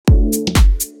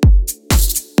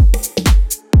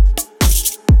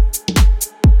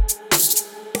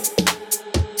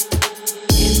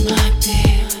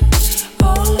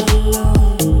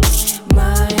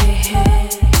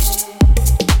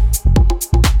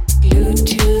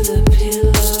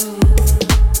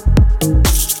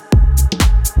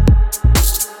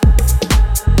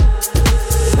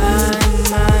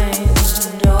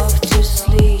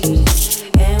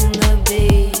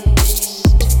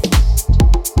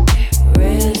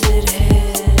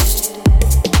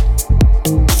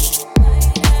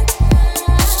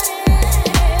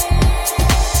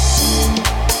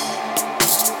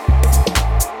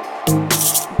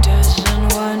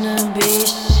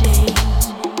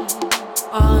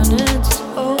on its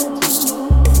own,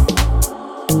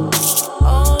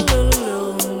 all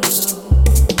alone.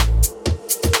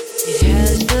 It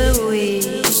has the weak,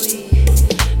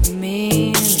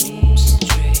 mean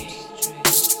streak.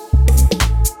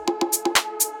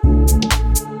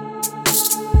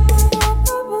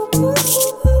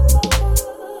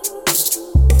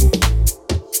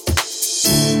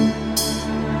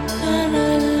 And I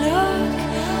look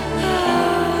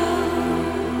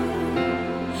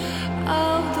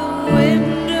out the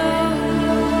window,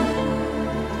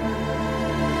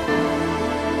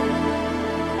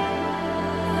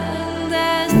 and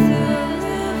there's the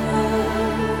river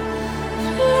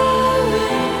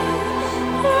flowing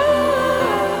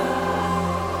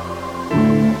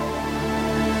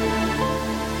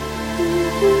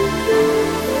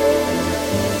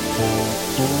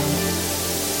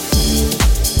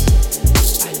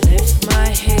I lift my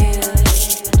head.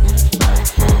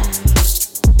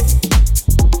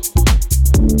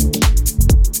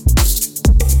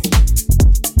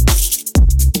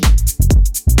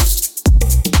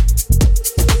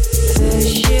 There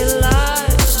she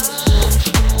lies,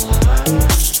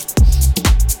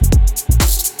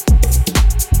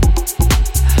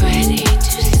 ready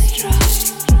to strike.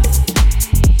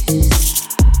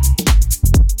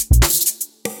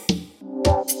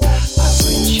 I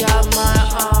reach out my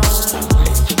arm,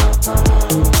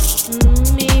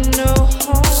 mean no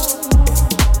harm.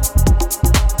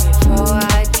 Before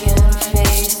I can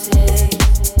face it,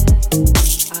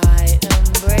 I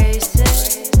embrace it.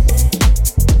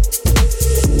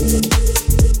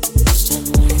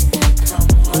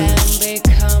 And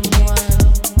become one.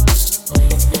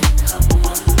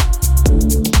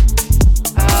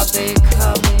 I'll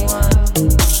become one.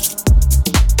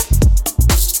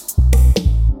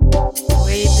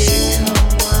 We become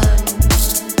one.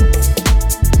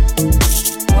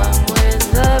 One with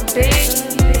the big